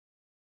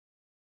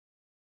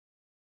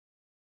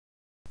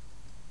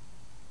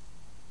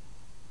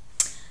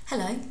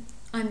Hello,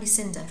 I'm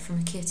Lucinda from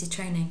Acuity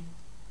Training.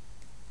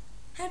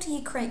 How do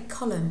you create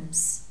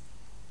columns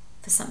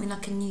for something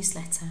like a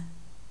newsletter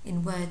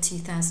in Word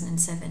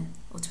 2007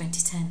 or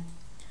 2010?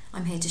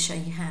 I'm here to show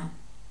you how.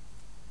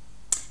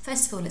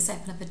 First of all, let's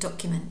open up a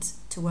document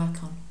to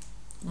work on,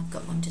 and I've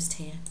got one just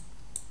here.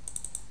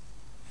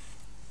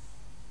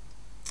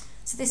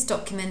 So this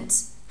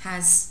document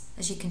has,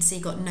 as you can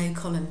see, got no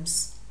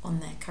columns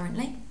on there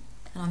currently,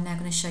 and I'm now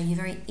going to show you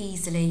very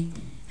easily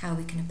how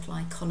we can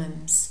apply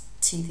columns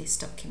to this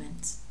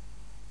document.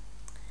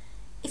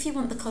 If you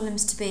want the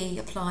columns to be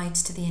applied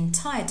to the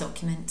entire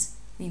document,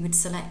 we would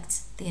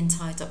select the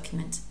entire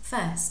document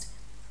first.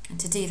 And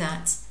to do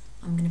that,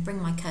 I'm going to bring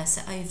my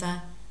cursor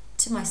over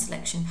to my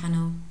selection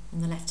panel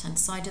on the left-hand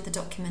side of the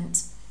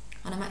document,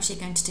 and I'm actually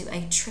going to do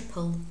a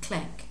triple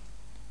click.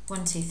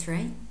 1, 2,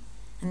 3,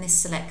 and this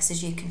selects,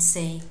 as you can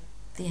see,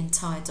 the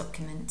entire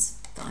document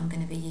that I'm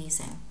going to be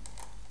using.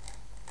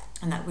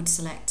 And that would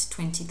select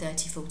 20,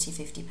 30, 40,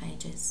 50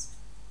 pages.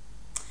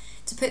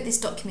 To put this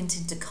document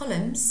into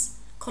columns,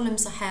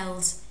 columns are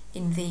held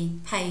in the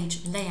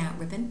page layout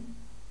ribbon,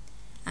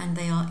 and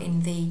they are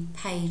in the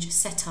page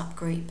setup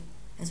group,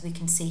 as we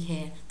can see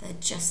here. They're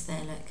just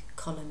there, look,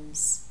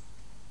 columns.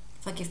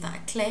 If I give that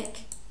a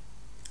click,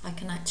 I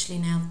can actually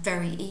now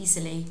very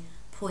easily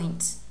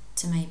point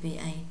to maybe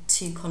a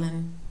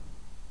 2-column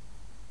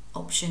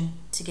option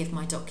to give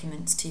my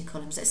document 2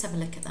 columns. Let's have a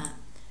look at that.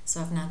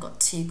 So I've now got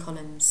 2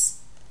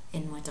 columns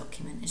in my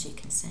document, as you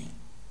can see.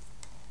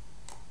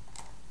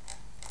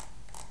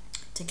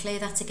 To clear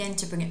that again,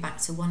 to bring it back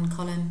to 1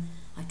 column,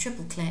 I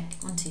triple click,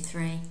 1, 2,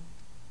 3,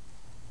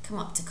 come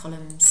up to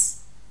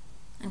columns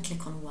and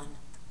click on 1.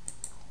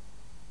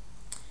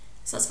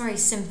 So that's very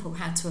simple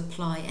how to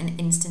apply an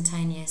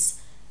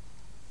instantaneous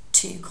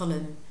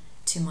 2-column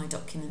to my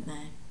document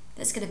there.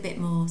 Let's get a bit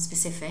more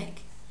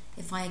specific.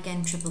 If I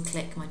again triple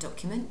click my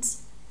document,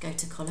 go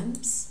to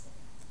columns,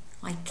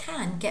 I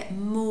can get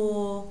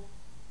more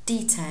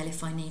detail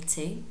if I need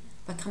to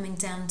by coming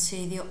down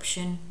to the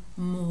option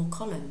more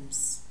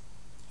columns.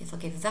 If I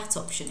give that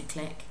option a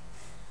click,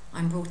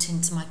 I'm brought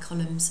into my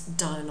columns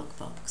dialog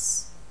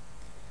box.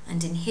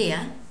 And in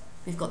here,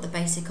 we've got the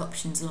basic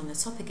options along the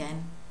top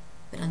again,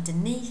 but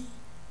underneath,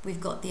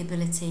 we've got the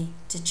ability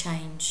to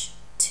change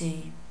to,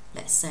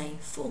 let's say,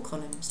 4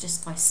 columns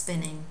just by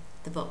spinning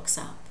the box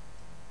up.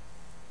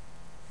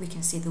 We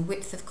can see the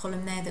width of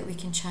column there that we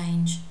can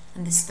change,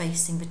 and the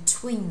spacing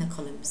between the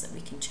columns that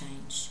we can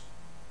change.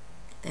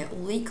 They're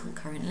all equal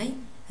currently,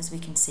 as we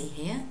can see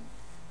here.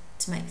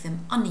 To make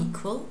them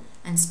unequal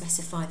and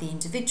specify the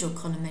individual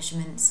column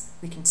measurements,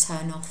 we can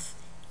turn off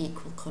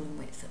equal column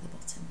width at the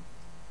bottom.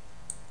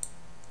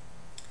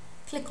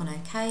 Click on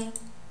OK,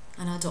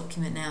 and our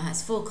document now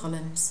has 4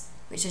 columns,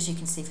 which, as you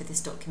can see for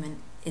this document,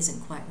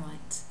 isn't quite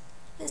right.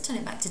 Let's turn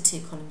it back to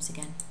 2 columns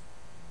again.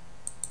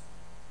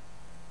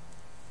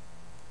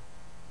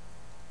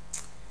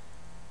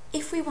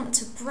 If we want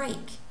to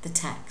break the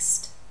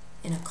text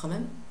in a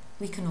column,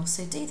 we can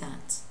also do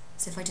that.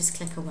 So if I just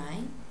click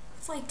away,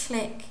 if I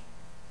click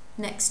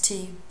next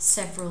to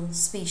several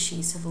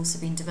species have also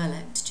been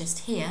developed just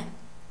here,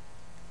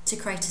 to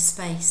create a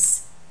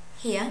space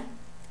here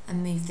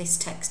and move this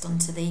text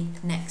onto the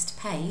next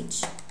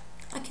page,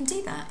 I can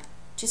do that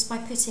just by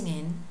putting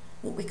in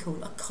what we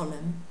call a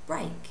column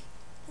break.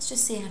 Let's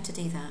just see how to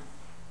do that.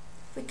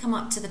 If we come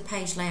up to the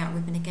page layout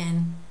ribbon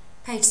again,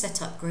 page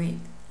setup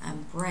group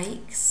and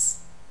breaks,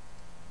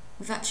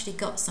 we've actually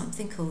got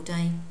something called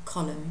a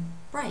column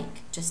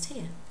break just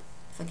here.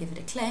 If I give it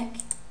a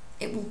click,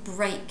 it will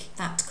break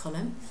that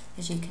column,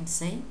 as you can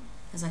see.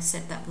 As I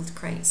said, that will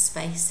create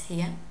space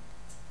here.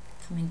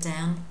 Coming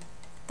down,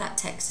 that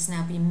text has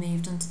now been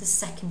moved onto the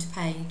second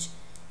page,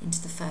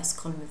 into the first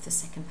column of the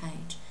second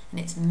page, and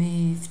it's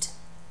moved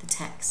the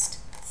text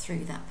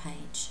through that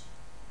page.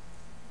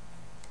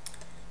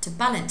 To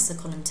balance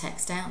the column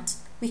text out,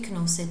 we can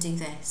also do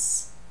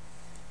this.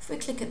 If we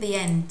click at the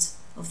end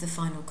of the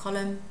final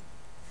column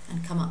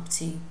and come up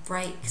to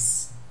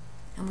breaks,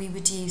 and we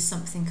would use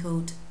something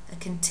called a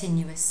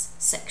continuous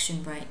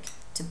section break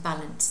to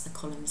balance the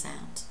columns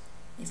out.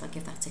 If I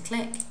give that a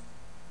click,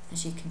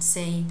 as you can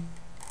see,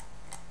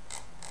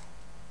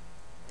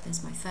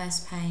 there's my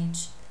first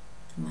page,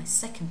 and my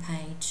second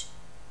page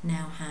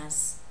now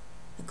has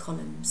the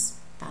columns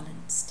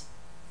balanced.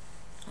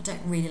 I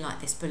don't really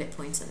like this bullet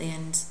point at the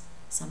end,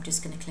 so I'm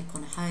just going to click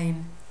on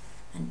home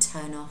and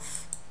turn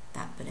off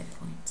that bullet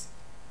point.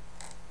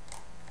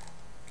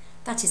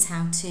 That is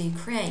how to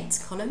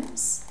create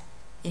columns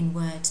in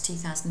Word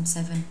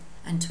 2007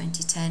 and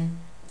 2010.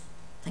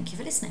 Thank you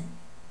for listening.